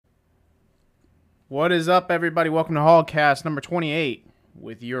What is up, everybody? Welcome to Hogcast number 28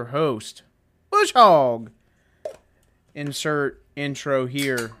 with your host, Bush Hog. Insert intro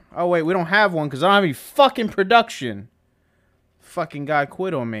here. Oh, wait, we don't have one because I don't have any fucking production. Fucking guy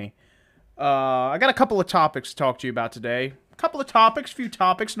quit on me. I got a couple of topics to talk to you about today. Few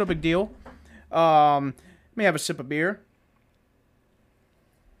topics, no big deal. Let me have a sip of beer.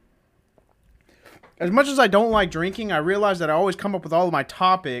 As much as I don't like drinking, I realize that I always come up with all of my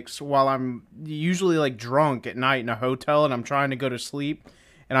topics while I'm usually like drunk at night in a hotel and I'm trying to go to sleep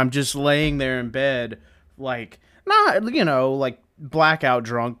and I'm just laying there in bed like, not, like blackout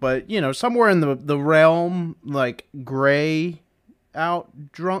drunk, but, somewhere in the realm, like gray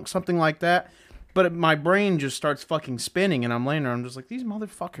out drunk, something like that. But my brain just starts fucking spinning and I'm laying there. I'm just like, these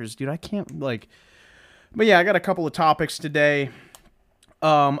motherfuckers, dude, I can't like... But yeah, I got a couple of topics today.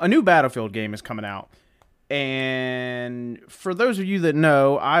 A new Battlefield game is coming out. And for those of you that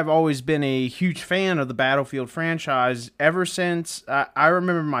know, I've always been a huge fan of the Battlefield franchise ever since I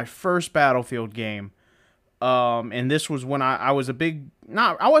remember my first Battlefield game. And this was when I was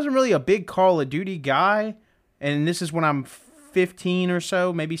I wasn't really a big Call of Duty guy. And this is when I'm 15 or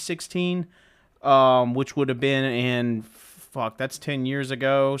so, maybe 16, which would have been that's 10 years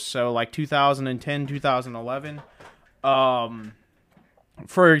ago. So like 2010, 2011.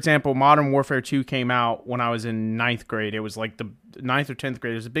 For example, Modern Warfare 2 came out when I was in 9th grade. It was like the 9th or 10th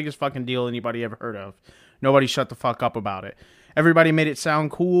grade. It was the biggest fucking deal anybody ever heard of. Nobody shut the fuck up about it. Everybody made it sound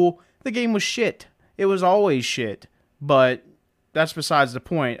cool. The game was shit. It was always shit. But that's besides the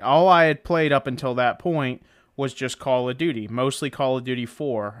point. All I had played up until that point was just Call of Duty. Mostly Call of Duty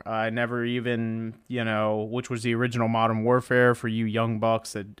 4. I never even, which was the original Modern Warfare for you young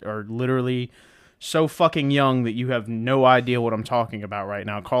bucks that are literally... so fucking young that you have no idea what I'm talking about right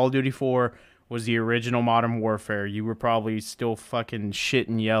now. Call of Duty 4 was the original Modern Warfare. You were probably still fucking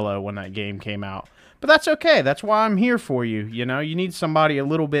shitting yellow when that game came out. But that's okay. That's why I'm here for you. You need somebody a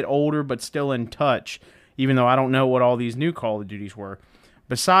little bit older but still in touch, even though I don't know what all these new Call of Duties were.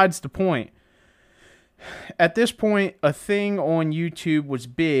 Besides the point, at this point, a thing on YouTube was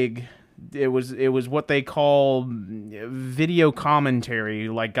big. It was what they call video commentary,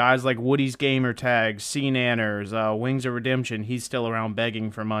 like guys like Woody's Gamer Tags, C-Nanners, Wings of Redemption. He's still around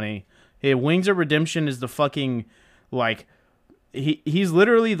begging for money. Hey, Wings of Redemption is the fucking, like, he's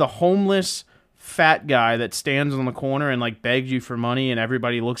literally the homeless fat guy that stands on the corner and, like, begs you for money, and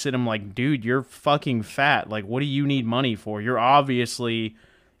everybody looks at him like, dude, you're fucking fat. Like, what do you need money for? You're obviously...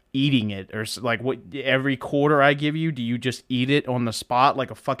 eating it, or like, what, every quarter I give you, do you just eat it on the spot like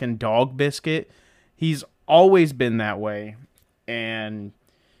a fucking dog biscuit? He's always been that way. And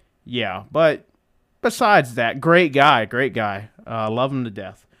yeah, but besides that, great guy, love him to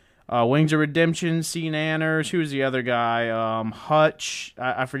death. Wings of Redemption, C-Nanners, who was the other guy? Hutch,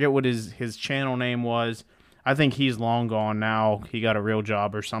 I forget what his channel name was. I think he's long gone now. He got a real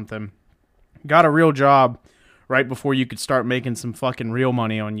job or something. Got a real job right before you could start making some fucking real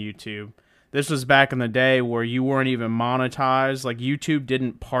money on YouTube. This was back in the day where you weren't even monetized. Like, YouTube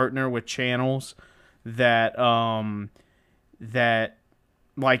didn't partner with channels that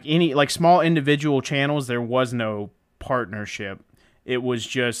like small individual channels. There was no partnership. It was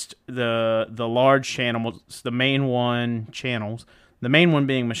just the large channels, the main one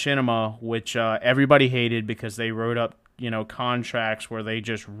being Machinima, which everybody hated because they wrote up, contracts where they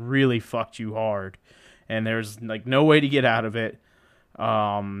just really fucked you hard. And there's, like, no way to get out of it.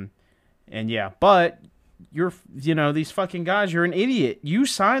 And yeah, but you're, these fucking guys, you're an idiot. You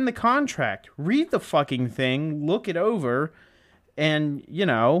signed the contract. Read the fucking thing, look it over, and,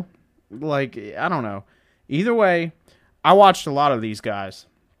 like, I don't know. Either way, I watched a lot of these guys.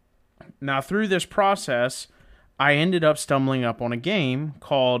 Now, through this process, I ended up stumbling up on a game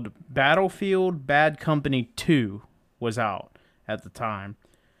called Battlefield Bad Company 2 was out at the time.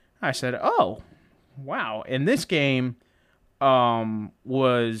 I said, oh, wow. And this game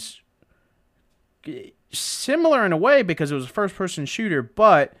was similar in a way because it was a first-person shooter,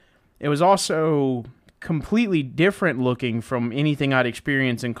 but it was also completely different looking from anything I'd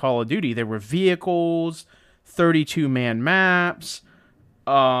experienced in Call of Duty. There were vehicles, 32-man maps,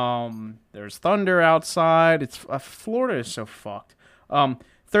 there's thunder outside. It's Florida is so fucked.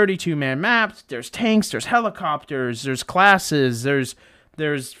 32-man maps, there's tanks, there's helicopters, there's classes,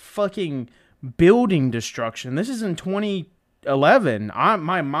 there's fucking building destruction. This is in 2011.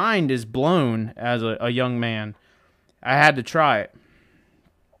 My mind is blown as a young man. I had to try it.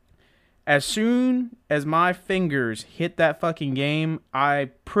 As soon as my fingers hit that fucking game, I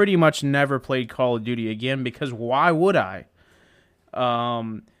pretty much never played Call of Duty again because why would I?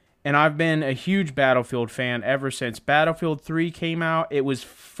 And I've been a huge Battlefield fan ever since. Battlefield 3 came out. It was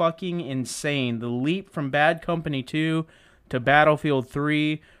fucking insane. The leap from Bad Company 2 to Battlefield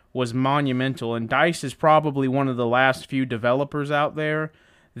 3 was monumental. And DICE is probably one of the last few developers out there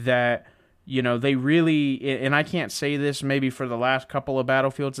that, you know, they really, and I can't say this maybe for the last couple of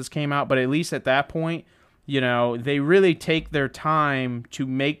Battlefields that came out, but at least at that point, you know, they really take their time to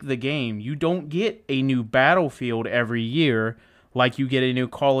make the game. You don't get a new Battlefield every year like you get a new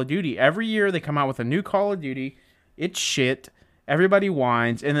Call of Duty. Every year they come out with a new Call of Duty. It's shit. Everybody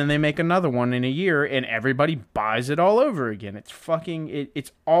whines, and then they make another one in a year, and everybody buys it all over again. It's fucking.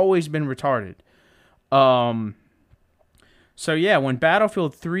 It's always been retarded. So yeah, when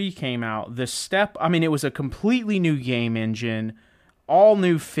Battlefield 3 came out, the step. I mean, it was a completely new game engine, all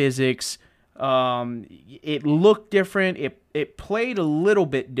new physics. It looked different. It played a little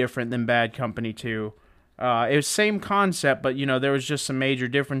bit different than Bad Company 2. It was same concept, but, you know, there was just some major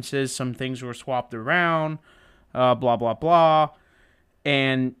differences. Some things were swapped around, blah, blah, blah.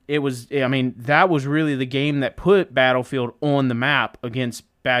 And it was, I mean, that was really the game that put Battlefield on the map against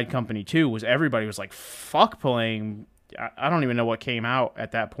Bad Company 2, was everybody was like, fuck playing. I don't even know what came out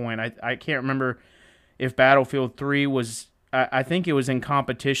at that point. I can't remember if Battlefield 3 was, I think it was in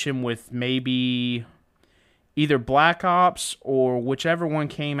competition with maybe either Black Ops or whichever one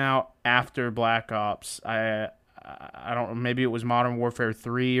came out after Black Ops. I don't know, maybe it was Modern Warfare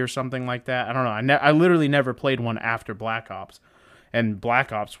 3 or something like that. I don't know. I literally never played one after Black Ops. And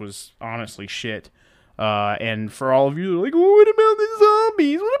Black Ops was honestly shit. And for all of you like, oh, what about the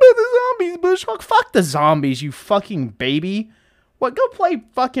zombies? What about the zombies, Bushhawk? Fuck the zombies, you fucking baby. What? Go play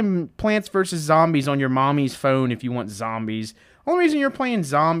fucking Plants vs. Zombies on your mommy's phone if you want zombies. Only reason you're playing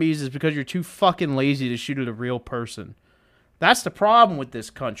zombies is because you're too fucking lazy to shoot at a real person. That's the problem with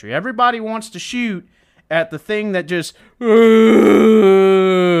this country. Everybody wants to shoot at the thing that just... Well,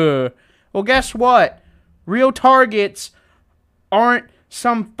 guess what? Real targets aren't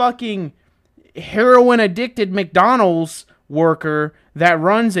some fucking heroin-addicted McDonald's worker that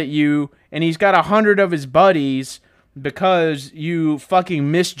runs at you and he's got 100 of his buddies because you fucking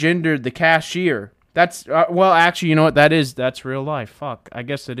misgendered the cashier. That's, well, actually, you know what? That's real life. Fuck. I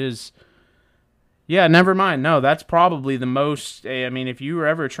guess it is. Yeah, never mind. No, that's probably the most, I mean, if you were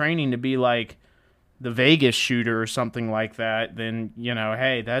ever training to be like the Vegas shooter or something like that, then, you know,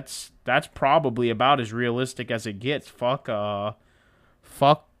 hey, that's probably about as realistic as it gets. Fuck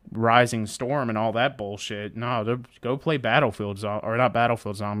Rising Storm and all that bullshit. No, go play Battlefield, or not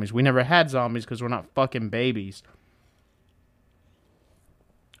Battlefield Zombies. We never had zombies because we're not fucking babies.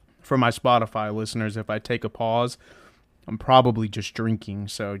 For my Spotify listeners, if I take a pause, I'm probably just drinking,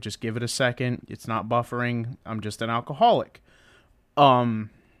 so just give it a second. It's not buffering. I'm just an alcoholic. So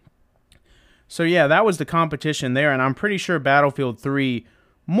yeah, that was the competition there, and I'm pretty sure Battlefield 3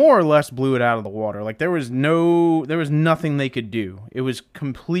 more or less blew it out of the water. Like, there was nothing they could do. It was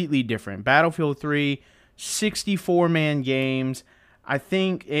completely different. Battlefield 3, 64-man games. I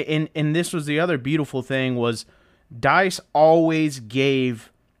think, and this was the other beautiful thing, was DICE always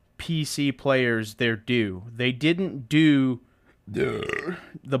gave PC players their due. They didn't do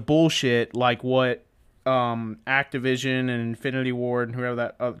the bullshit like what Activision and Infinity Ward and whoever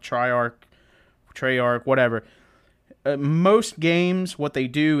that Treyarch, whatever. Most games, what they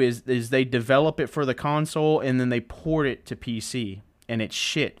do is they develop it for the console and then they port it to PC, and it's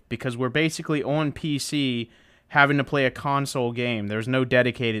shit because we're basically on PC having to play a console game. There's no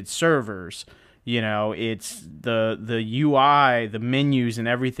dedicated servers. You know, it's the UI, the menus, and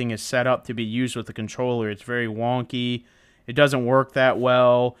everything is set up to be used with the controller. It's very wonky. It doesn't work that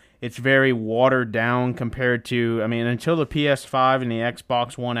well. It's very watered down compared to, I mean, until the PS5 and the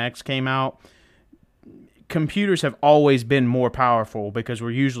Xbox One X came out, computers have always been more powerful because we're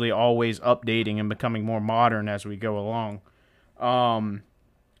usually always updating and becoming more modern as we go along.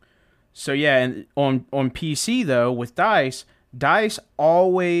 So yeah, and on PC though, with DICE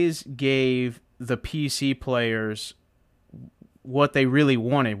always gave the PC players what they really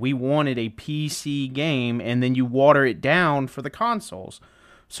wanted. We wanted a PC game, and then you water it down for the consoles.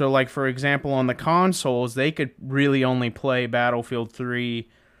 So, like, for example, on the consoles, they could really only play Battlefield 3.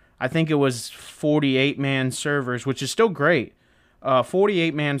 I think it was 48-man servers, which is still great.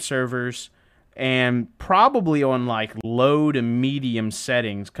 48-man servers, and probably on, like, low to medium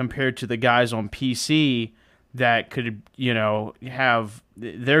settings compared to the guys on PC that could, you know, have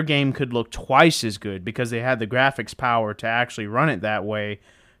their game could look twice as good because they had the graphics power to actually run it that way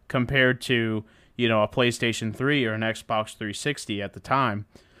compared to, you know, a PlayStation 3 or an Xbox 360 at the time.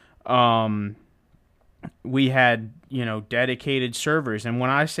 We had, you know, dedicated servers. And when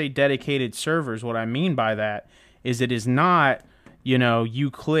I say dedicated servers, what I mean by that is it is not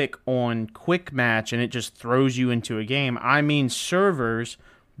you click on quick match and it just throws you into a game. I mean servers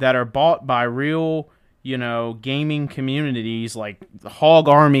that are bought by real, gaming communities like the Hog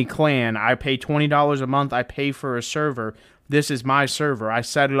Army Clan. I pay $20 a month. I pay for a server. This is my server. I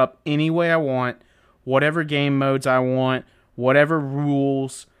set it up any way I want, whatever game modes I want, whatever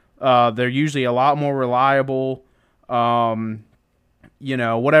rules. They're usually a lot more reliable. Whatever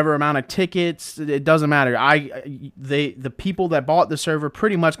amount of tickets, it doesn't matter. The people that bought the server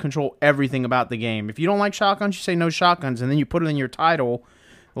pretty much control everything about the game. If you don't like shotguns, you say no shotguns, and then you put it in your title,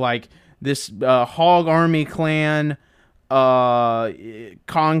 like this Hog Army Clan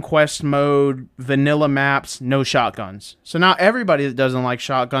conquest mode vanilla maps, no shotguns. So now everybody that doesn't like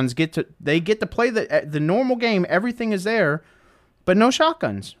shotguns get to play the normal game. Everything is there, but no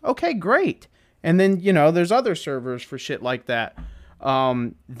shotguns. Okay, great. And then there's other servers for shit like that.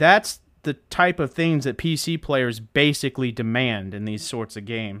 That's the type of things that PC players basically demand in these sorts of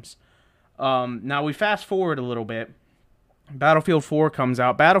games. Now we fast forward a little bit. Battlefield 4 comes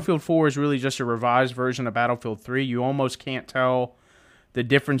out. Battlefield 4 is really just a revised version of Battlefield 3. You almost can't tell the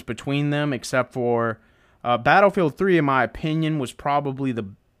difference between them, except for Battlefield 3, in my opinion, was probably the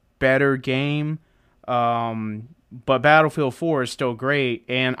better game. But Battlefield 4 is still great,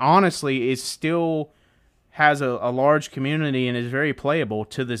 and honestly, it still has a large community and is very playable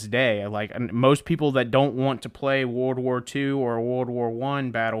to this day. Like, most people that don't want to play World War II or World War I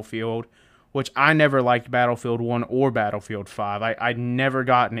Battlefield, which I never liked Battlefield 1 or Battlefield 5. I never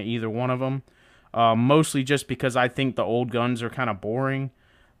got into either one of them, mostly just because I think the old guns are kind of boring.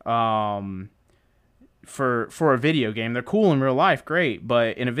 For a video game, they're cool in real life, great,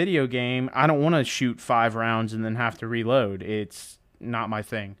 but in a video game, I don't want to shoot 5 rounds and then have to reload. It's not my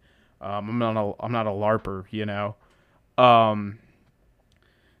thing. I'm not a LARPer,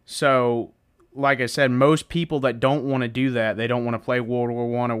 So, like I said, most people that don't want to do that, they don't want to play World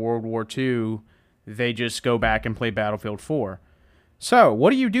War I or World War II, they just go back and play Battlefield 4. So,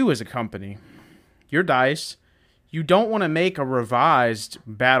 what do you do as a company? You're DICE. You don't want to make a revised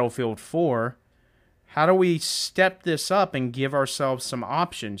Battlefield 4. How do we step this up and give ourselves some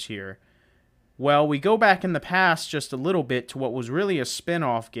options here? Well, we go back in the past just a little bit to what was really a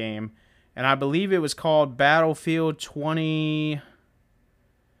spin-off game, and I believe it was called Battlefield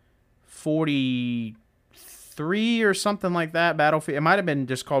 2043 or something like that. Battlefield. It might have been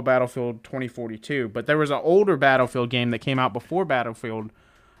just called Battlefield 2042, but there was an older Battlefield game that came out before Battlefield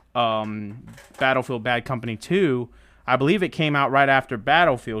Bad Company 2. I believe it came out right after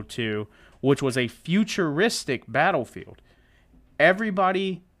Battlefield 2, which was a futuristic Battlefield.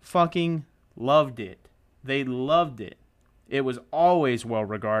 Everybody fucking loved it. They loved it. It was always well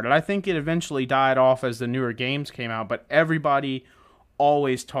regarded. I think it eventually died off as the newer games came out, but everybody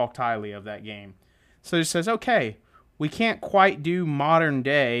always talked highly of that game. So it says, okay, we can't quite do modern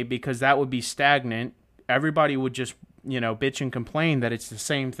day because that would be stagnant. Everybody would just, bitch and complain that it's the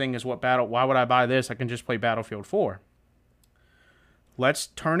same thing as why would I buy this? I can just play Battlefield 4. Let's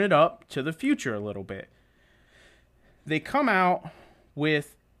turn it up to the future a little bit. They come out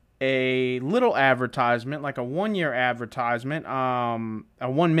with a little advertisement, like a 1-year advertisement, a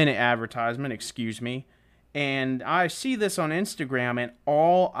 1-minute advertisement, excuse me. And I see this on Instagram, and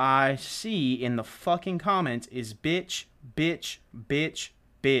all I see in the fucking comments is bitch, bitch, bitch,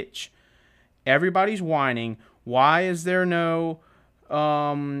 bitch. Everybody's whining. Why is there no,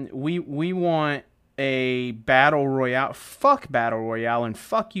 we want a battle royale? Fuck battle royale, and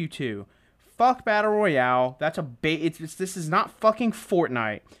fuck you too. Fuck battle royale. That's this is not fucking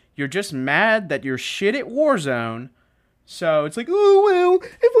Fortnite. You're just mad that you're shit at Warzone. So it's like, oh, well,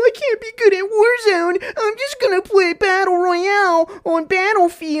 if I can't be good at Warzone, I'm just going to play Battle Royale on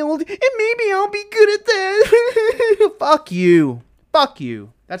Battlefield, and maybe I'll be good at that. Fuck you. Fuck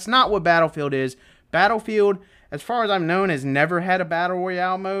you. That's not what Battlefield is. Battlefield, as far as I'm known, has never had a Battle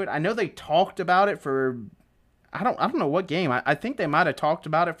Royale mode. I know they talked about it for, I don't know what game. I think they might have talked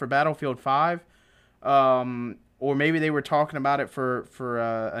about it for Battlefield 5. Or maybe they were talking about it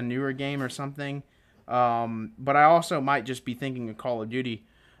for a newer game or something. But I also might just be thinking of Call of Duty.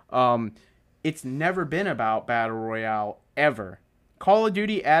 It's never been about Battle Royale, ever. Call of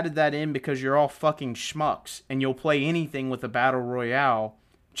Duty added that in because you're all fucking schmucks, and you'll play anything with a Battle Royale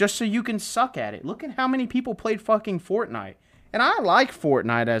just so you can suck at it. Look at how many people played fucking Fortnite. And I like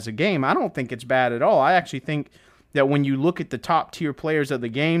Fortnite as a game. I don't think it's bad at all. I actually think that when you look at the top tier players of the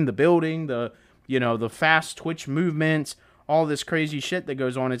game, the building, the fast twitch movements, all this crazy shit that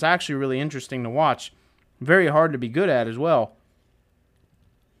goes on, it's actually really interesting to watch. Very hard to be good at as well.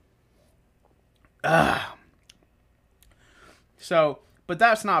 So, but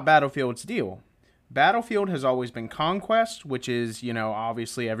that's not Battlefield's deal. Battlefield has always been conquest, which is,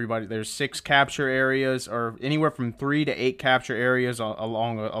 obviously everybody, there's 6 capture areas, or anywhere from 3 to 8 capture areas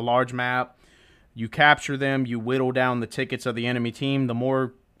along a large map. You capture them, you whittle down the tickets of the enemy team. The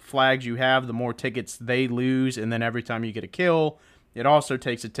more flags you have, the more tickets they lose, and then every time you get a kill, it also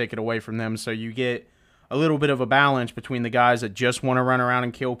takes a ticket away from them, so you get a little bit of a balance between the guys that just want to run around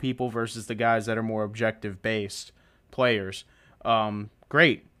and kill people versus the guys that are more objective-based players.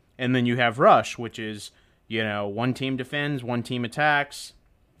 Great. And then you have Rush, which is, one team defends, one team attacks,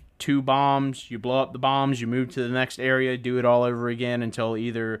 2 bombs, you blow up the bombs, you move to the next area, do it all over again until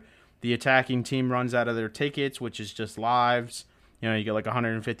either the attacking team runs out of their tickets, which is just lives. You get like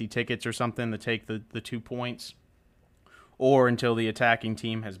 150 tickets or something to take the 2 points, or until the attacking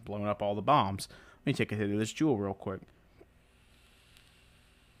team has blown up all the bombs. Let me take a hit of this Juul real quick.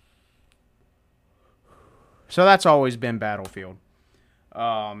 So that's always been Battlefield.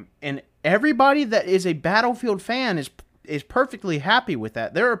 And everybody that is a Battlefield fan is perfectly happy with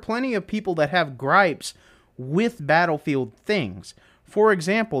that. There are plenty of people that have gripes with Battlefield things. For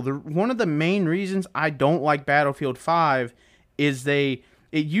example, one of the main reasons I don't like Battlefield 5 is it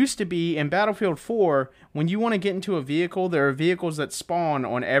used to be in Battlefield 4, when you want to get into a vehicle, there are vehicles that spawn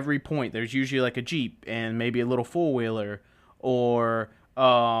on every point. There's usually like a Jeep and maybe a little four-wheeler, or,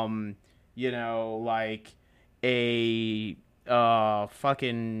 like a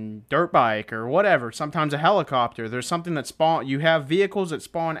fucking dirt bike or whatever. Sometimes a helicopter. There's something that spawn. You have vehicles that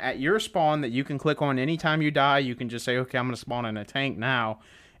spawn at your spawn that you can click on anytime you die. You can just say, okay, I'm going to spawn in a tank now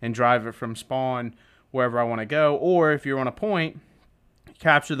and drive it from spawn wherever I want to go. Or if you're on a point,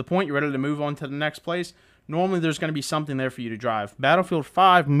 capture the point, you're ready to move on to the next place. Normally there's going to be something there for you to drive. Battlefield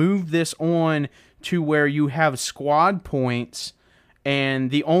 5 moved this on to where you have squad points, and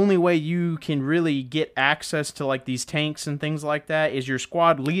the only way you can really get access to like these tanks and things like that is your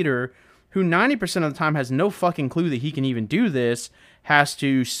squad leader, who 90% of the time has no fucking clue that he can even do this, has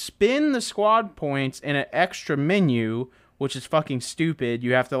to spin the squad points in an extra menu, which is fucking stupid.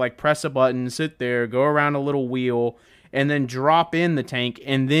 You have to like press a button, sit there, go around a little wheel, and then drop in the tank,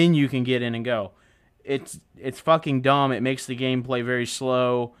 and then you can get in and go. It's fucking dumb. It makes the gameplay very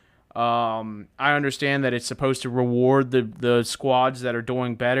slow. I understand that it's supposed to reward the squads that are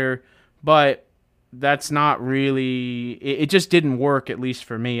doing better, but that's not really... It just didn't work, at least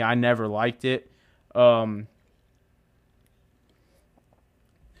for me. I never liked it. So,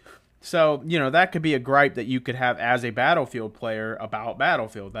 that could be a gripe that you could have as a Battlefield player about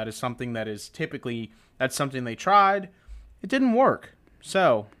Battlefield. That is something that is typically... That's something they tried. It didn't work.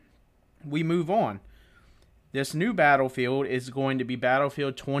 So, we move on. This new Battlefield is going to be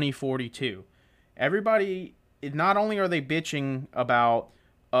Battlefield 2042. Everybody, not only are they bitching about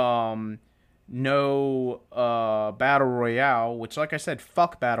no Battle Royale, which, like I said,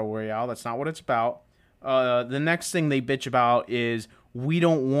 fuck Battle Royale. That's not what it's about. The next thing they bitch about is we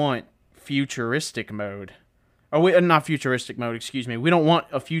don't want futuristic mode. Not futuristic mode, excuse me. We don't want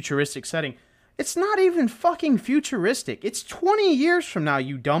a futuristic setting. It's not even fucking futuristic. It's 20 years from now,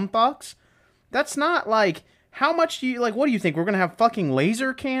 you dumb fucks. That's not like... How much do you... what do you think? We're going to have fucking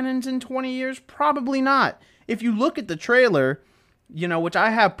laser cannons in 20 years? Probably not. If you look at the trailer, which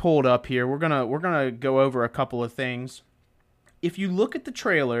I have pulled up here, we're gonna go over a couple of things. If you look at the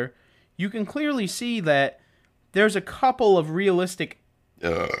trailer, you can clearly see that there's a couple of realistic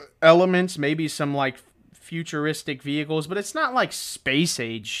elements, maybe some like futuristic vehicles, but it's not like space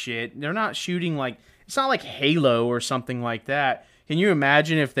age shit. They're not shooting like... It's not like Halo or something like that. Can you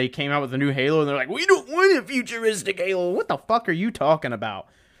imagine if they came out with a new Halo and they're like, we don't want a futuristic Halo? What the fuck are you talking about?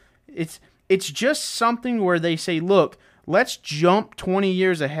 It's just something where they say, look, let's jump 20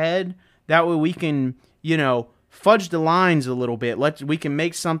 years ahead. That way we can, fudge the lines a little bit. We can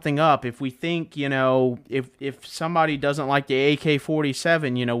make something up. If we think, if somebody doesn't like the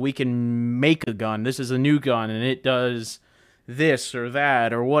AK-47, we can make a gun. This is a new gun and it does this or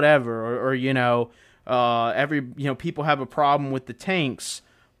that or whatever. Or people have a problem with the tanks,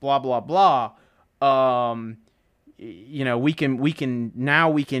 blah blah blah. We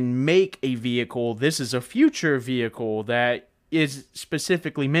can make a vehicle. This is a future vehicle that is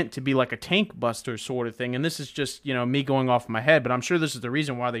specifically meant to be like a tank buster sort of thing. And this is just, me going off my head, but I'm sure this is the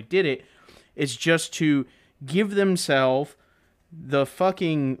reason why they did it. It's just to give themselves the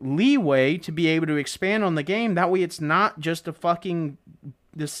fucking leeway to be able to expand on the game. That way it's not just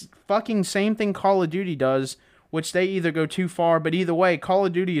this fucking same thing Call of Duty does, which they either go too far, but either way, Call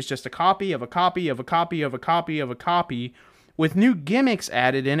of Duty is just a copy of a copy of a copy of a copy of a copy with new gimmicks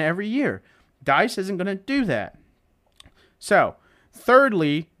added in every year. DICE isn't going to do that. So,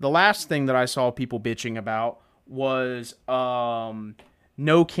 thirdly, the last thing that I saw people bitching about was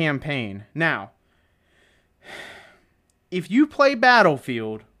no campaign. Now, if you play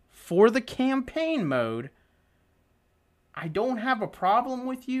Battlefield for the campaign mode, I don't have a problem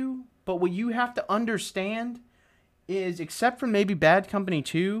with you, but what you have to understand is, except for maybe Bad Company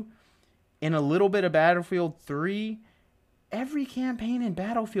 2 and a little bit of Battlefield 3, every campaign in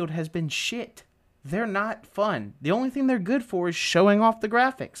Battlefield has been shit. They're not fun. The only thing they're good for is showing off the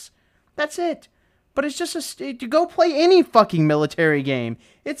graphics. That's it. But it's just you go play any fucking military game.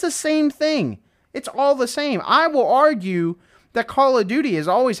 It's the same thing. It's all the same. I will argue that Call of Duty has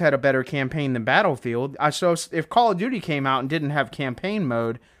always had a better campaign than Battlefield. So if Call of Duty came out and didn't have campaign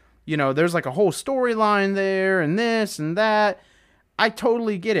mode, you know, there's like a whole storyline there and this and that. I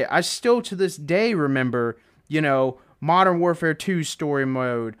totally get it. I still to this day remember, you know, Modern Warfare 2 story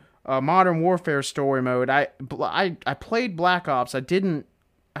mode, Modern Warfare story mode. I played Black Ops. I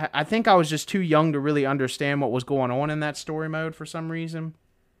think I was just too young to really understand what was going on in that story mode for some reason.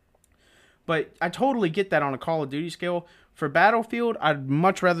 But I totally get that on a Call of Duty scale. For Battlefield, I'd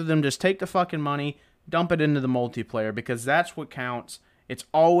much rather them just take the fucking money, dump it into the multiplayer, because that's what counts. It's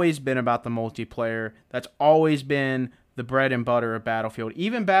always been about the multiplayer. That's always been the bread and butter of Battlefield.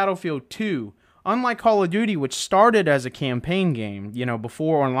 Even Battlefield 2, unlike Call of Duty, which started as a campaign game, you know,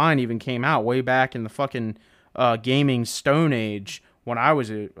 before online even came out, way back in the fucking gaming Stone Age, when I was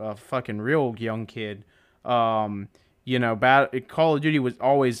a fucking real young kid. You know, Call of Duty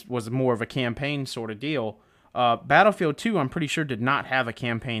was more of a campaign sort of deal. Battlefield 2, I'm pretty sure, did not have a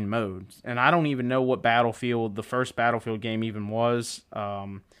campaign mode. And I don't even know what the first Battlefield game even was.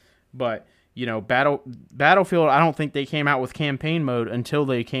 But, you know, Battlefield, I don't think they came out with campaign mode until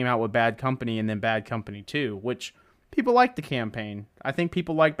they came out with Bad Company and then Bad Company 2, which people like the campaign. I think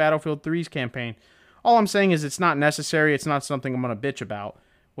people like Battlefield 3's campaign. All I'm saying is it's not necessary. It's not something I'm going to bitch about.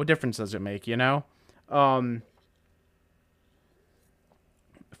 What difference does it make, you know?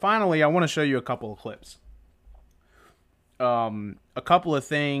 Finally, I want to show you a couple of clips. A couple of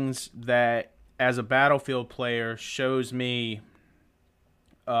things that, as a Battlefield player, shows me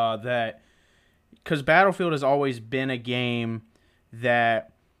that, because Battlefield has always been a game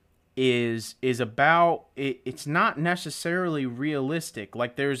that is about, it's not necessarily realistic.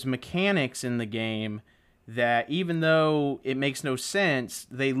 Like, there's mechanics in the game that, even though it makes no sense,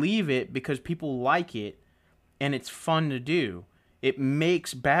 they leave it because people like it and it's fun to do. It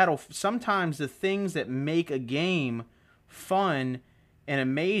makes sometimes the things that make a game fun and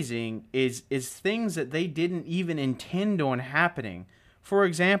amazing is things that they didn't even intend on happening. For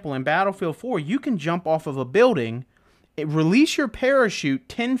example, in Battlefield 4, you can jump off of a building, release your parachute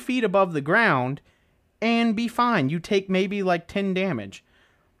 10 feet above the ground, and be fine. You take maybe like 10 damage.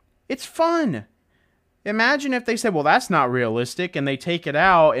 It's fun. Imagine if they said, well, that's not realistic, and they take it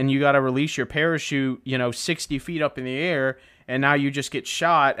out, and you got to release your parachute, 60 feet up in the air, and now you just get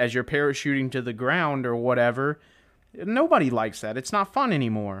shot as you're parachuting to the ground or whatever. Nobody likes that. It's not fun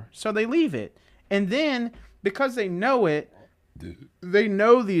anymore. So they leave it. And then, because they know it, they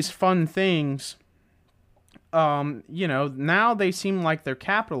know these fun things, now they seem like they're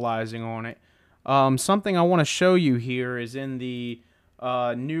capitalizing on it. Something I want to show you here is in the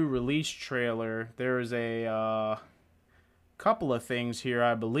new release trailer. There's a couple of things here,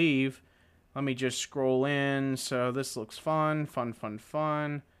 I believe. Let me just scroll in. So this looks fun.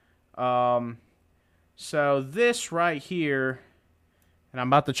 So this right here, and I'm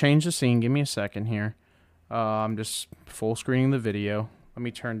about to change the scene. Give me a second here. I'm just full screening the video. Let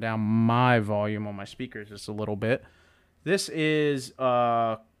me turn down my volume on my speakers just a little bit. This is,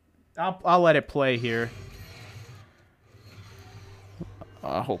 I'll let it play here.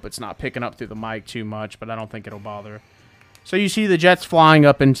 I hope it's not picking up through the mic too much, but I don't think it'll bother. So you see the jets flying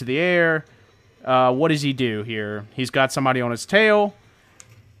up into the air. What does he do here? He's got somebody on his tail.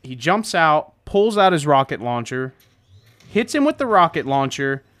 He jumps out, pulls out his rocket launcher, hits him with the rocket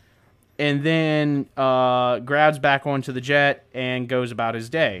launcher, and then grabs back onto the jet and goes about his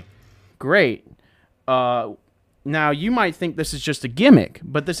day. Great. Now, you might think this is just a gimmick,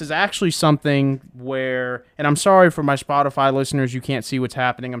 but this is actually something where, and I'm sorry for my Spotify listeners, you can't see what's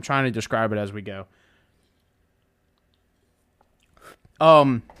happening. I'm trying to describe it as we go.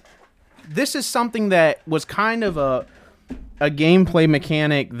 This is something that was kind of a gameplay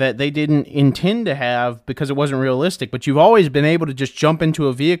mechanic that they didn't intend to have because it wasn't realistic, but you've always been able to just jump into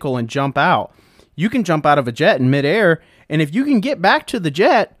a vehicle and jump out. You can jump out of a jet in midair, and if you can get back to the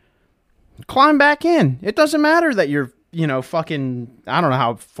jet, climb back in. It doesn't matter that you're, fucking, I don't know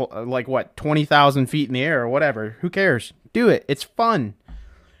how, 20,000 feet in the air or whatever. Who cares? Do it. It's fun.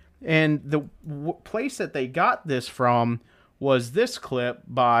 And the place that they got this from was this clip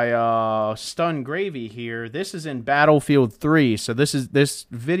by Stun Gravy here. This is in Battlefield 3. So this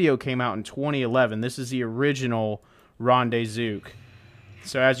video came out in 2011. This is the original Rendezvous.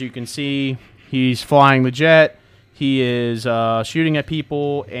 So as you can see, he's flying the jet. He is shooting at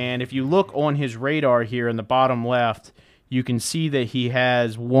people. And if you look on his radar here in the bottom left, you can see that he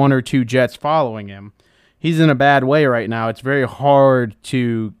has 1 or 2 jets following him. He's in a bad way right now. It's very hard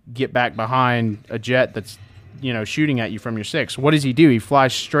to get back behind a jet that's, shooting at you from your 6. What does he do? He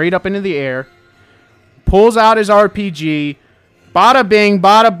flies straight up into the air, pulls out his RPG, bada bing,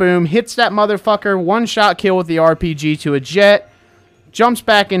 bada boom, hits that motherfucker, 1-shot kill with the RPG to a jet, jumps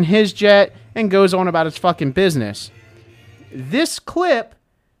back in his jet, and goes on about his fucking business. This clip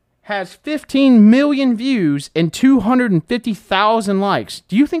has 15 million views and 250,000 likes.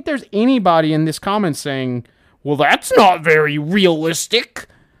 Do you think there's anybody in this comment saying, well, that's not very realistic?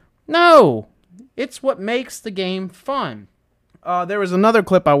 No. It's what makes the game fun. There was another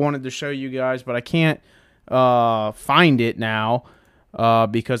clip I wanted to show you guys, but I can't find it now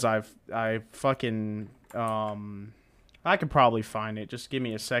because I fucking I could probably find it. Just give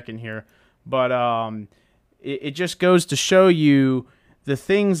me a second here. But it just goes to show you the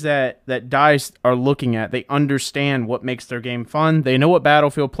things that DICE are looking at. They understand what makes their game fun. They know what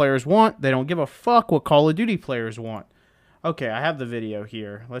Battlefield players want. They don't give a fuck what Call of Duty players want. Okay, I have the video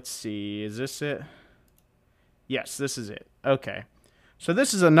here. Let's see. Is this it? Yes, this is it. Okay. So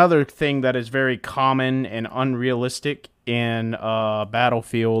this is another thing that is very common and unrealistic in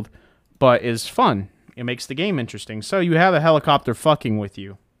Battlefield, but is fun. It makes the game interesting. So you have a helicopter fucking with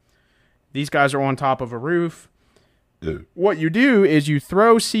you. These guys are on top of a roof. What you do is you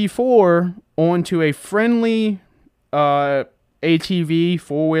throw C4 onto a friendly ATV,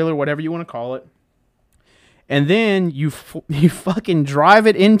 four-wheeler, whatever you want to call it. And then you fucking drive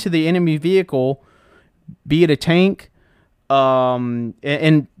it into the enemy vehicle, be it a tank. ATV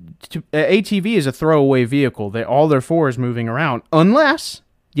is a throwaway vehicle. All they're for is moving around, unless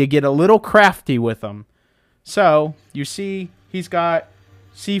you get a little crafty with them. So you see he's got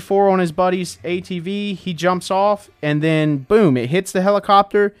C4 on his buddy's ATV. He jumps off, and then boom, it hits the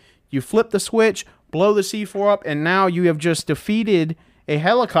helicopter. You flip the switch, blow the C4 up, and now you have just defeated a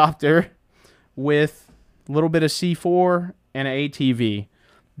helicopter with a little bit of C4 and an ATV.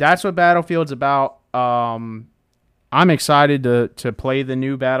 That's what Battlefield's about. I'm excited to play the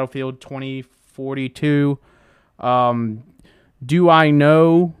new Battlefield 2042. Do I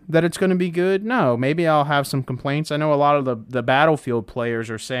know that it's going to be good? No. Maybe I'll have some complaints. I know a lot of the Battlefield players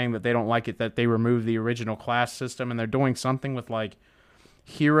are saying that they don't like it that they removed the original class system and they're doing something with like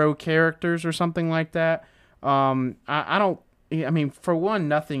hero characters or something like that. I mean, for one,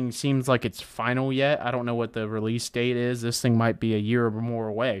 nothing seems like it's final yet. I don't know what the release date is. This thing might be a year or more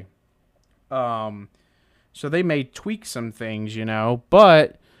away. So they may tweak some things,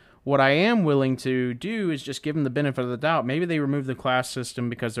 but what I am willing to do is just give them the benefit of the doubt. Maybe they remove the class system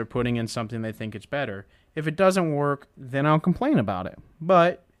because they're putting in something they think it's better. If it doesn't work, then I'll complain about it.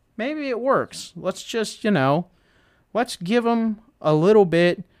 But maybe it works. Let's just, let's give them a little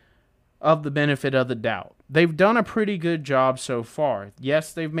bit of the benefit of the doubt. They've done a pretty good job so far.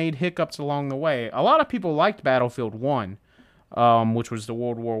 Yes, they've made hiccups along the way. A lot of people liked Battlefield 1, which was the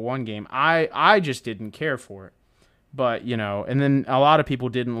World War I game. I just didn't care for it. But, and then a lot of people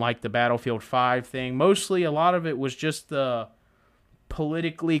didn't like the Battlefield 5 thing. Mostly, a lot of it was just the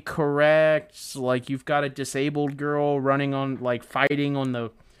politically correct, like you've got a disabled girl running on, like fighting on the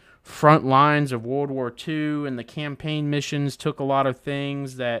front lines of World War II, and the campaign missions took a lot of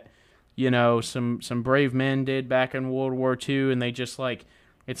things that, some brave men did back in World War II, and they just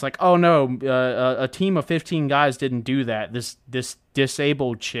it's like, oh no, a team of 15 guys didn't do that. This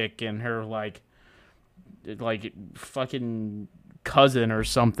disabled chick and her like fucking cousin or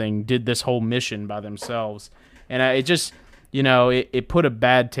something did this whole mission by themselves, and it just it put a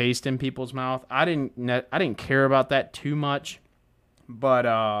bad taste in people's mouth. I didn't care about that too much, but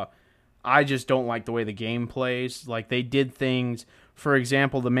I just don't like the way the game plays. Like, they did things. For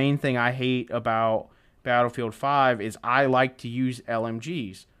example, the main thing I hate about Battlefield 5 is I like to use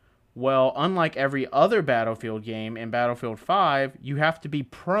LMGs. Well, unlike every other Battlefield game, in Battlefield 5, you have to be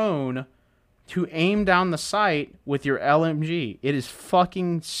prone to aim down the sight with your LMG. It is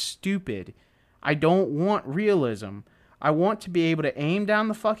fucking stupid. I don't want realism. I want to be able to aim down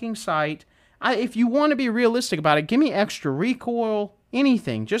the fucking sight. If you want to be realistic about it, give me extra recoil,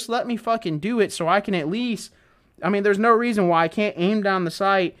 anything. Just let me fucking do it so I can at least... there's no reason why I can't aim down the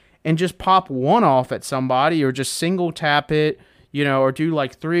sight and just pop one off at somebody, or just single tap it, or do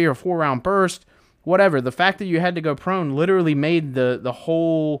like 3 or 4 round burst, whatever. The fact that you had to go prone literally made the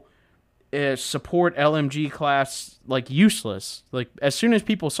whole support LMG class like useless. Like as soon as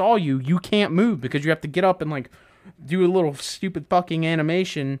people saw you, you can't move because you have to get up and like do a little stupid fucking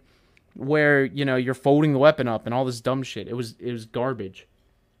animation where, you know, you're folding the weapon up and all this dumb shit. It was garbage.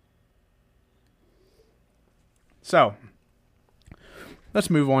 So, let's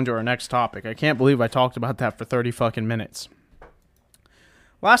move on to our next topic. I can't believe I talked about that for 30 fucking minutes.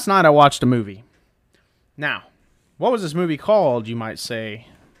 Last night I watched a movie. Now, what was this movie called, you might say,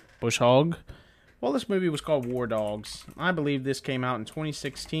 Bush Hog? Well, this movie was called War Dogs. I believe this came out in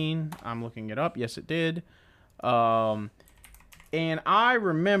 2016. I'm looking it up. Yes, it did. And I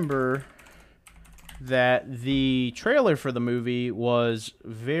remember that the trailer for the movie was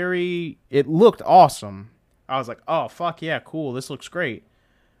it looked awesome. I was like, oh, fuck yeah, cool. This looks great.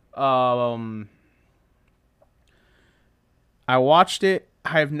 I watched it.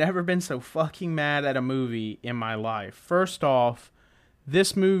 I've never been so fucking mad at a movie in my life. First off,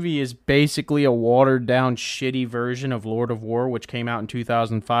 this movie is basically a watered-down, shitty version of Lord of War, which came out in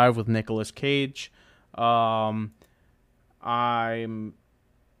 2005 with Nicolas Cage.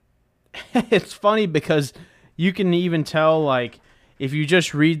 It's funny because you can even tell, like, if you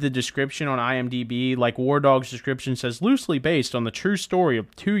just read the description on IMDb, like War Dogs' description says, loosely based on the true story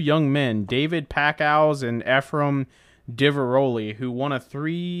of two young men, David Packouz and Ephraim Diveroli, who won a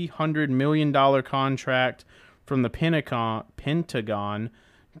 $300 million contract from the Pentagon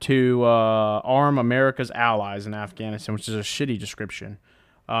to arm America's allies in Afghanistan, which is a shitty description.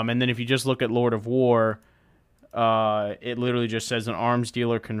 And then if you just look at Lord of War, it literally just says an arms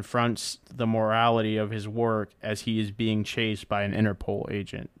dealer confronts the morality of his work as he is being chased by an Interpol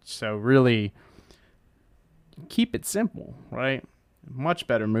agent. So really, keep it simple, right? Much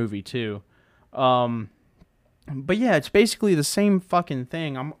better movie too. But yeah, it's basically the same fucking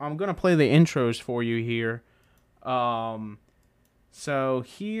thing. I'm gonna play the intros for you here. So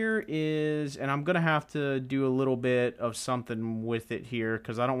here is, and I'm gonna have to do a little bit of something with it here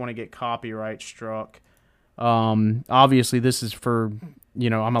because I don't want to get copyright struck. Obviously this is for, you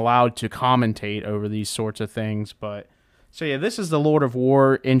know, I'm allowed to commentate over these sorts of things, but so yeah, this is the Lord of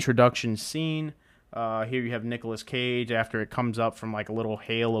War introduction scene. Here you have Nicolas Cage after it comes up from like a little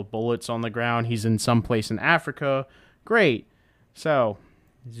hail of bullets on the ground. He's in some place in Africa. Great. So,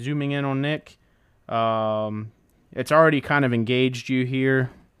 zooming in on Nick. It's already kind of engaged you here.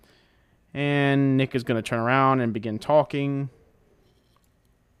 And Nick is going to turn around and begin talking.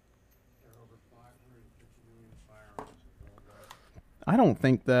 I don't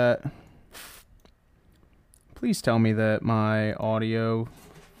think that... Please tell me that my audio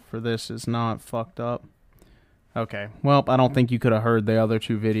for this is not fucked up. Okay. Well, I don't think you could have heard the other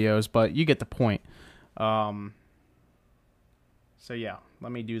two videos, but you get the point. So yeah,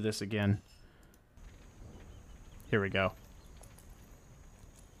 let me do this again. Here we go.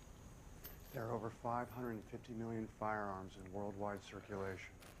 There are over 550 million firearms in worldwide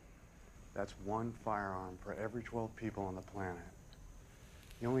circulation. That's one firearm for every 12 people on the planet.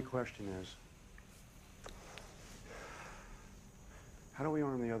 The only question is, how do we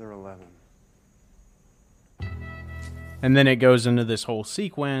arm the other 11? And then it goes into this whole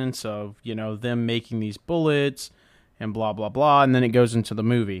sequence of, you know, them making these bullets and blah, blah, blah. And then it goes into the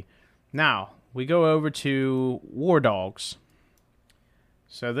movie. Now, we go over to War Dogs.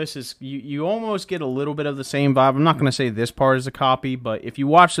 So this is, you almost get a little bit of the same vibe. I'm not going to say this part is a copy, but if you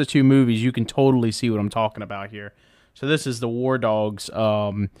watch the two movies, you can totally see what I'm talking about here. So this is the War Dogs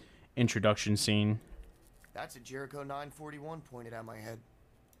introduction scene. That's a Jericho 941 pointed at my head.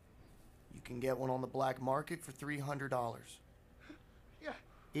 You can get one on the black market for $300. Yeah.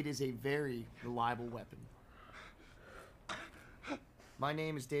 It is a very reliable weapon. My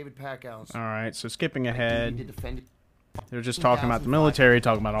name is David Packouz. All right, so skipping ahead. To defend it. They're just talking about the military,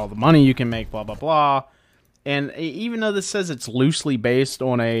 talking about all the money you can make, blah, blah, blah. And even though this says it's loosely based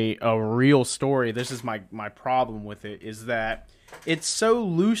on a real story, this is my problem with it, is that it's so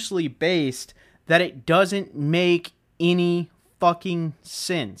loosely based that it doesn't make any fucking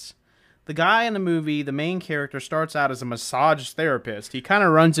sense. The guy in the movie, the main character, starts out as a massage therapist. He kind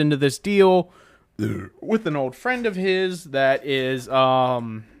of runs into this deal with an old friend of his that is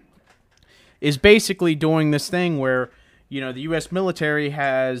basically doing this thing where, you know, the U.S. military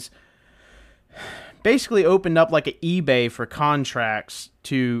has basically opened up like an eBay for contracts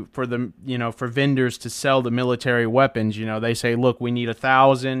for vendors to sell the military weapons. You know, they say, look, we need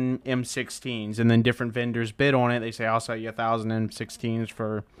 1,000 M16s, and then different vendors bid on it. They say, I'll sell you 1,000 M16s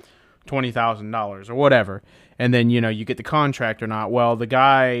for $20,000 or whatever. And then, you know, you get the contract or not. Well, the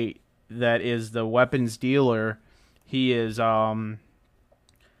guy that is the weapons dealer, he is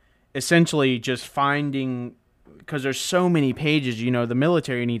essentially just finding because there's so many pages. You know, the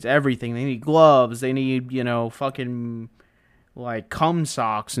military needs everything. They need gloves. They need, you know, fucking like cum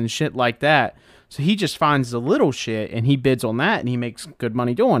socks and shit like that. So he just finds the little shit and he bids on that and he makes good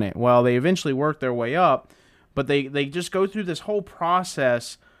money doing it. Well, they eventually work their way up, but they just go through this whole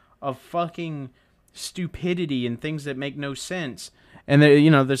process of fucking stupidity and things that make no sense. And you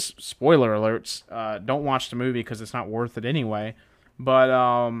know, this spoiler alerts. Don't watch the movie because it's not worth it anyway. But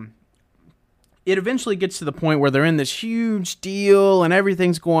it eventually gets to the point where they're in this huge deal and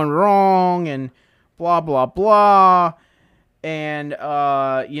everything's going wrong and blah blah blah. And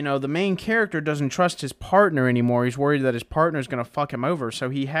you know, the main character doesn't trust his partner anymore. He's worried that his partner's gonna fuck him over. So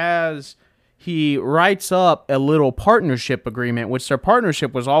he writes up a little partnership agreement, which their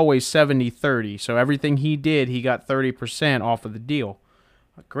partnership was always 70-30. So everything he did, he got 30% off of the deal.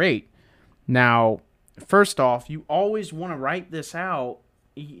 Great. Now, first off, you always want to write this out.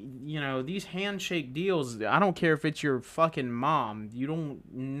 You know, these handshake deals, I don't care if it's your fucking mom. You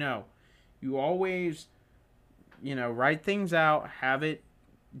don't know. You always, you know, write things out, have it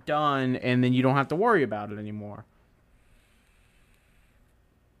done, and then you don't have to worry about it anymore.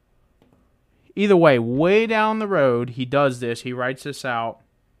 Either way down the road, he does this. He writes this out.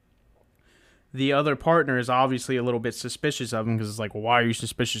 The other partner is obviously a little bit suspicious of him because it's like, well, why are you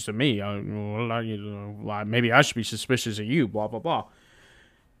suspicious of me? Maybe I should be suspicious of you, blah, blah, blah.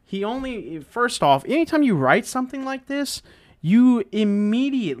 First off, anytime you write something like this, you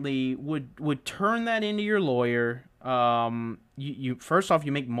immediately would turn that into your lawyer. First off,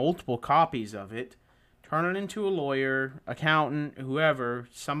 you make multiple copies of it. Turn it into a lawyer, accountant, whoever,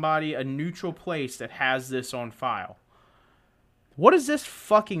 somebody, a neutral place that has this on file. What does this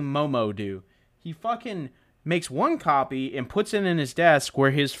fucking Momo do? He fucking makes one copy and puts it in his desk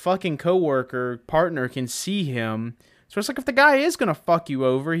where his fucking coworker, partner can see him. So it's like if the guy is going to fuck you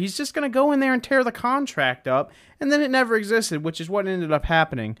over, he's just going to go in there and tear the contract up, and then it never existed, which is what ended up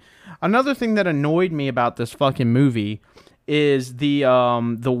happening. Another thing that annoyed me about this fucking movie is the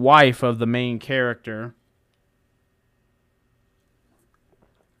wife of the main character.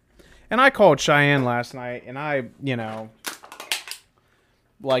 And I called Cheyenne last night, and I, you know,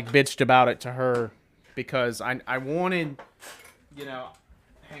 like, bitched about it to her because I wanted, you know,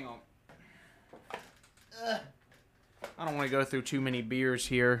 hang on. I don't want to go through too many beers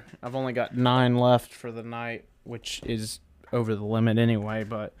here. I've only got 9 left for the night, which is over the limit anyway,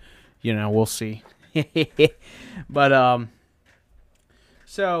 but, you know, we'll see. But,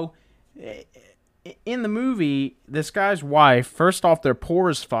 so in the movie, this guy's wife, first off, they're poor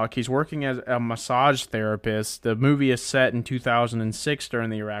as fuck. He's working as a massage therapist. The movie is set in 2006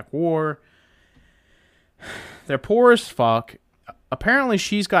 during the Iraq War. They're poor as fuck. Apparently,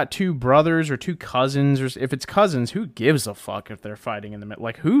 she's got 2 brothers or 2 cousins. Or if it's cousins, who gives a fuck if they're fighting in the middle?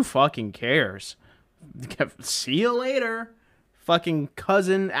 Like, who fucking cares? See you later, fucking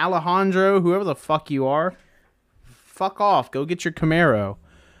cousin Alejandro, whoever the fuck you are. Fuck off. Go get your Camaro.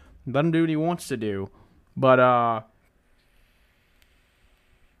 Let him do what he wants to do. But,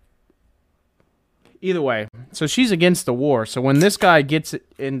 either way, so she's against the war. So when this guy gets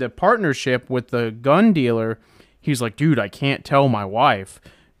into partnership with the gun dealer, he's like, dude, I can't tell my wife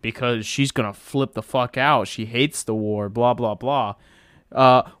because she's going to flip the fuck out. She hates the war, blah, blah, blah.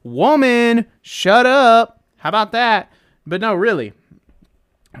 Woman, shut up. How about that? But no, really.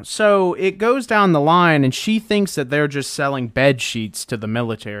 So it goes down the line, and she thinks that they're just selling bed sheets to the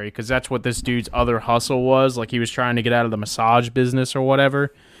military because that's what this dude's other hustle was. Like, he was trying to get out of the massage business or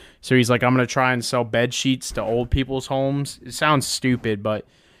whatever. So he's like, I'm going to try and sell bed sheets to old people's homes. It sounds stupid, but,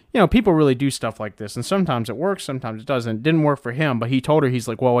 you know, people really do stuff like this. And sometimes it works, sometimes it doesn't. It didn't work for him, but he told her, he's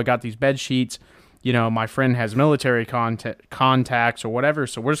like, well, I got these bed sheets. You know, my friend has military contacts or whatever,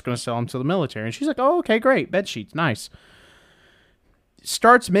 so we're just going to sell them to the military. And she's like, oh, okay, great. Bed sheets, nice.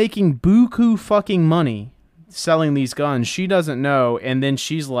 Starts making buku fucking money selling these guns. She doesn't know, and then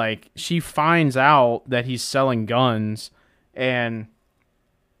she's like, she finds out that he's selling guns, and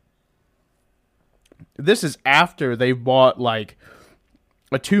this is after they've bought like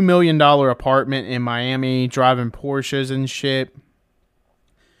a $2 million apartment in Miami, driving Porsches and shit.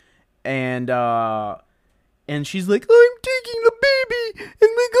 And she's like, I'm taking the baby and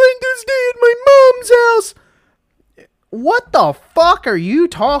we're going to stay at my mom's house. What the fuck are you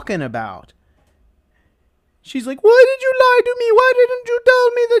talking about? She's like, why did you lie to me? Why didn't you tell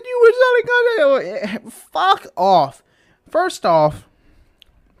me that you were selling guns? Fuck off. First off,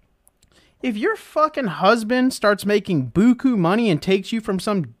 if your fucking husband starts making buku money and takes you from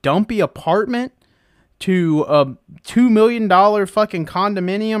some dumpy apartment to a $2 million fucking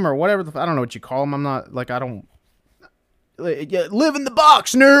condominium or whatever, I don't know what you call them. I'm not, like, I don't live in the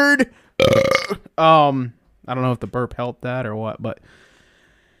box, nerd. I don't know if the burp helped that or what, but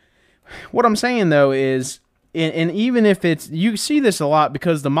what I'm saying though is, and even if it's, you see this a lot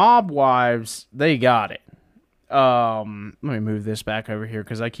because the mob wives, they got it. Let me move this back over here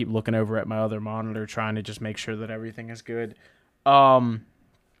because I keep looking over at my other monitor trying to just make sure that everything is good. The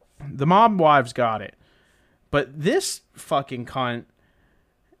mob wives got it, but this fucking cunt,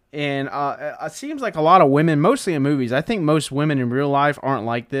 and it seems like a lot of women, mostly in movies, I think most women in real life aren't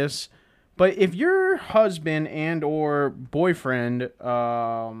like this, but if your husband and or boyfriend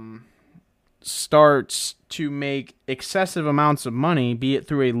starts to make excessive amounts of money, be it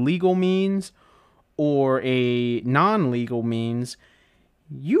through a legal means or a non-legal means,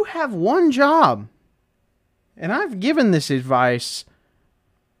 you have one job. And I've given this advice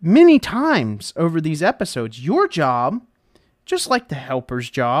many times over these episodes. Your job, just like the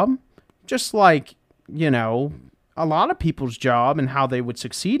helper's job, just like, you know, a lot of people's job and how they would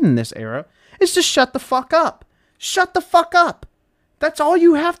succeed in this era, is to shut the fuck up. Shut the fuck up. That's all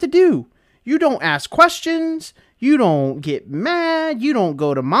you have to do. You don't ask questions. You don't get mad. You don't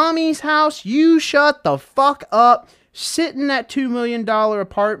go to mommy's house. You shut the fuck up. Sit in that $2 million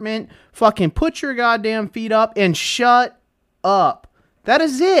apartment. Fucking put your goddamn feet up and shut up. That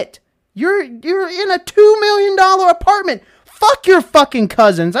is it. You're in a $2 million apartment. Fuck your fucking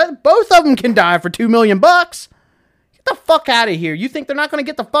cousins. Both of them can die for $2 million bucks. Get the fuck out of here. You think they're not going to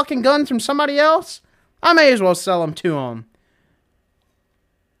get the fucking guns from somebody else? I may as well sell them to them.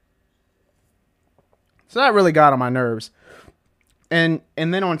 So that really got on my nerves. And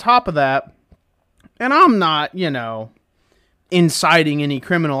then on top of that, and I'm not, you know, inciting any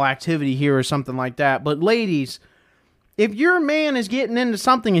criminal activity here or something like that, but ladies, if your man is getting into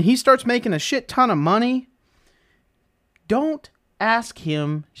something and he starts making a shit ton of money, don't ask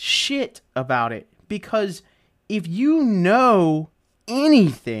him shit about it. Because if you know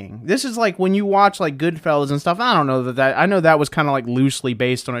anything, this is like when you watch like Goodfellas and stuff. I don't know I know that was kind of like loosely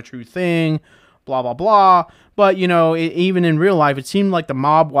based on a true thing, blah, blah, blah. But, you know, even in real life, it seemed like the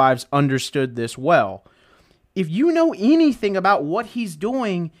mob wives understood this well. If you know anything about what he's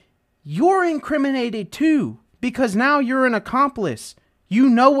doing, you're incriminated too, because now you're an accomplice. You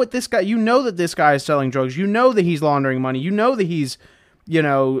know what this guy, you know that this guy is selling drugs. You know that he's laundering money. You know that he's, you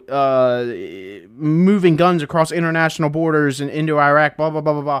know, moving guns across international borders and into Iraq, blah, blah,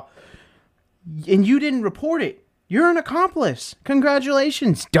 blah, blah, blah. And you didn't report it. You're an accomplice.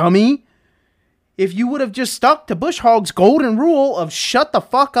 Congratulations, dummy. If you would have just stuck to Bush Hogg's golden rule of shut the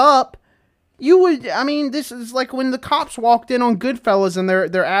fuck up, you would, I mean, this is like when the cops walked in on Goodfellas and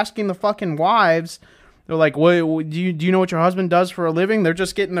they're asking the fucking wives, they're like, "What do you know what your husband does for a living?" They're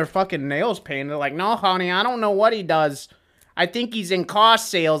just getting their fucking nails painted. They're like, "No, honey, I don't know what he does. I think he's in car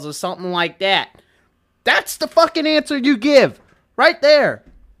sales or something like that." That's the fucking answer you give. Right there.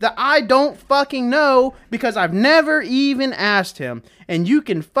 The I don't fucking know because I've never even asked him. And you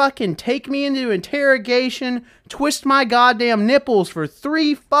can fucking take me into interrogation, twist my goddamn nipples for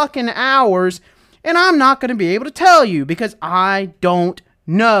 3 fucking hours, and I'm not going to be able to tell you because I don't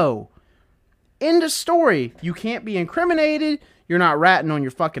know. End of story. You can't be incriminated. You're not ratting on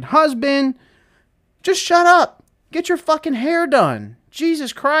your fucking husband. Just shut up. Get your fucking hair done.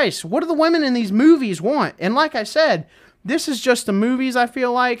 Jesus Christ. What do the women in these movies want? And like I said, this is just the movies, I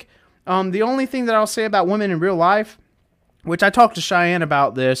feel like. The only thing that I'll say about women in real life, which I talked to Cheyenne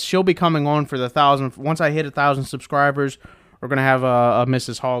about this, she'll be coming on for the 1,000. Once I hit 1,000 subscribers, we're going to have a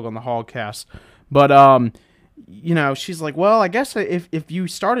Mrs. Hogg on the Hoggcast. But, you know, she's like, well, I guess if you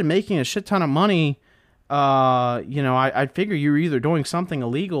started making a shit ton of money, you know, I'd figure you were either doing something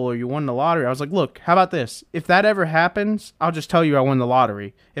illegal or you won the lottery. I was like, look, how about this? If that ever happens, I'll just tell you I won the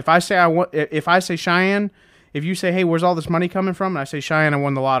lottery. If I say Cheyenne, if you say, hey, where's all this money coming from? And I say, Cheyenne, I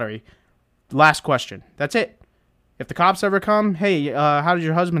won the lottery. Last question. That's it. If the cops ever come, hey, how did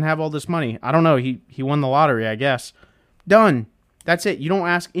your husband have all this money? I don't know. He won the lottery, I guess. Done. That's it. You don't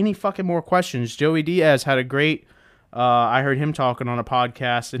ask any fucking more questions. Joey Diaz had a great, I heard him talking on a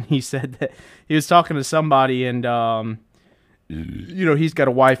podcast, and he said that he was talking to somebody, and, you know, he's got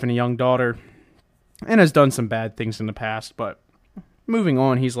a wife and a young daughter and has done some bad things in the past, but moving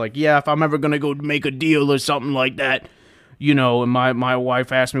on, he's like, yeah, if I'm ever going to go make a deal or something like that, you know, and my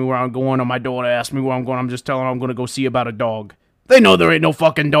wife asked me where I'm going or my daughter asked me where I'm going, I'm just telling her I'm going to go see about a dog. They know there ain't no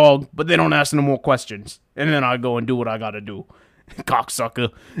fucking dog, but they don't ask no more questions. And then I go and do what I got to do.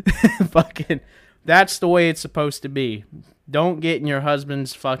 Cocksucker. Fucking, that's the way it's supposed to be. Don't get in your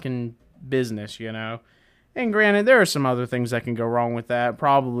husband's fucking business, you know. And granted, there are some other things that can go wrong with that.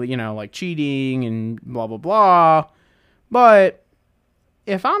 Probably, you know, like cheating and blah, blah, blah. But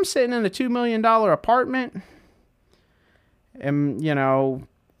if I'm sitting in a $2 million apartment and, you know,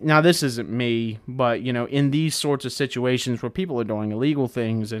 now this isn't me, but, you know, in these sorts of situations where people are doing illegal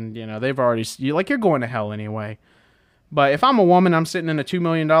things and, you know, they've already, you're going to hell anyway. But if I'm a woman, I'm sitting in a $2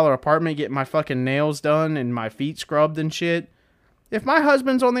 million apartment getting my fucking nails done and my feet scrubbed and shit. If my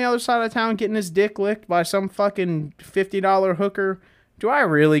husband's on the other side of town getting his dick licked by some fucking $50 hooker, do I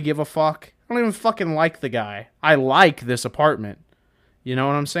really give a fuck? I don't even fucking like the guy. I like this apartment. You know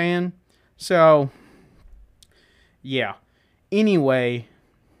what I'm saying? So, yeah. Anyway,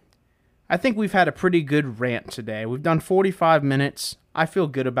 I think we've had a pretty good rant today. We've done 45 minutes. I feel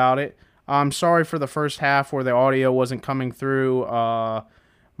good about it. I'm sorry for the first half where the audio wasn't coming through.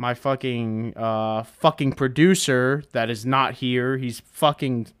 My fucking producer that is not here. He's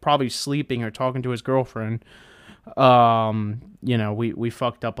fucking probably sleeping or talking to his girlfriend. You know, we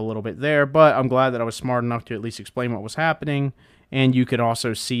fucked up a little bit there, but I'm glad that I was smart enough to at least explain what was happening. And you can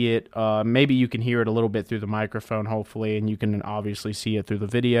also see it. Maybe you can hear it a little bit through the microphone, hopefully, and you can obviously see it through the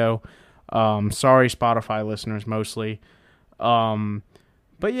video. Sorry, Spotify listeners, mostly.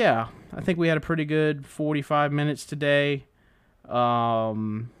 But yeah, I think we had a pretty good 45 minutes today.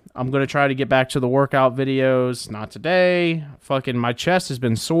 I'm going to try to get back to the workout videos. Not today. Fucking my chest has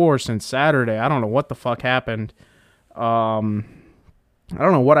been sore since Saturday. I don't know what the fuck happened. I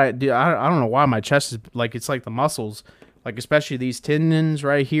don't know what I did. I don't know why my chest is like, it's like the muscles, like especially these tendons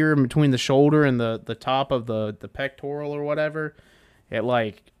right here in between the shoulder and the top of the pectoral or whatever. It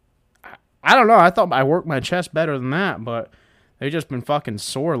like, I don't know. I thought I worked my chest better than that, but they've just been fucking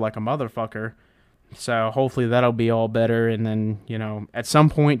sore like a motherfucker. So hopefully that'll be all better. And then, you know, at some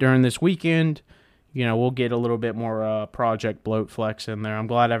point during this weekend, you know, we'll get a little bit more Project Bloat Flex in there. I'm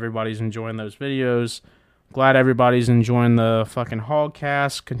glad everybody's enjoying those videos. Glad everybody's enjoying the fucking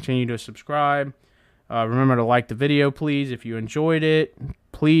Hogcast. Continue to subscribe. Remember to like the video, please, if you enjoyed it.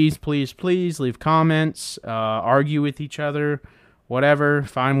 Please, please, please leave comments. Argue with each other. Whatever.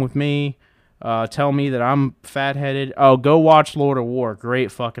 Fine with me. Tell me that I'm fat-headed. Oh, go watch Lord of War.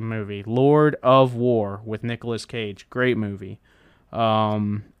 Great fucking movie. Lord of War with Nicolas Cage. Great movie.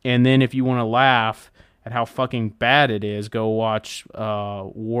 And then if you want to laugh at how fucking bad it is, go watch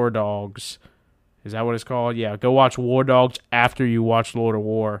War Dogs. Is that what it's called? Yeah, go watch War Dogs after you watch Lord of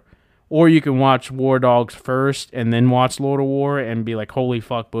War. Or you can watch War Dogs first and then watch Lord of War and be like, holy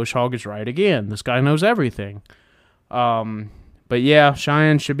fuck, Bush Hog is right again. This guy knows everything. But yeah,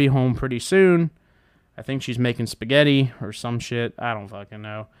 Cheyenne should be home pretty soon. I think she's making spaghetti or some shit. I don't fucking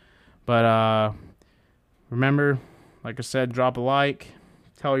know. But remember, like I said, drop a like,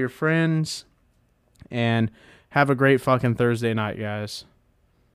 tell your friends, and have a great fucking Thursday night, guys.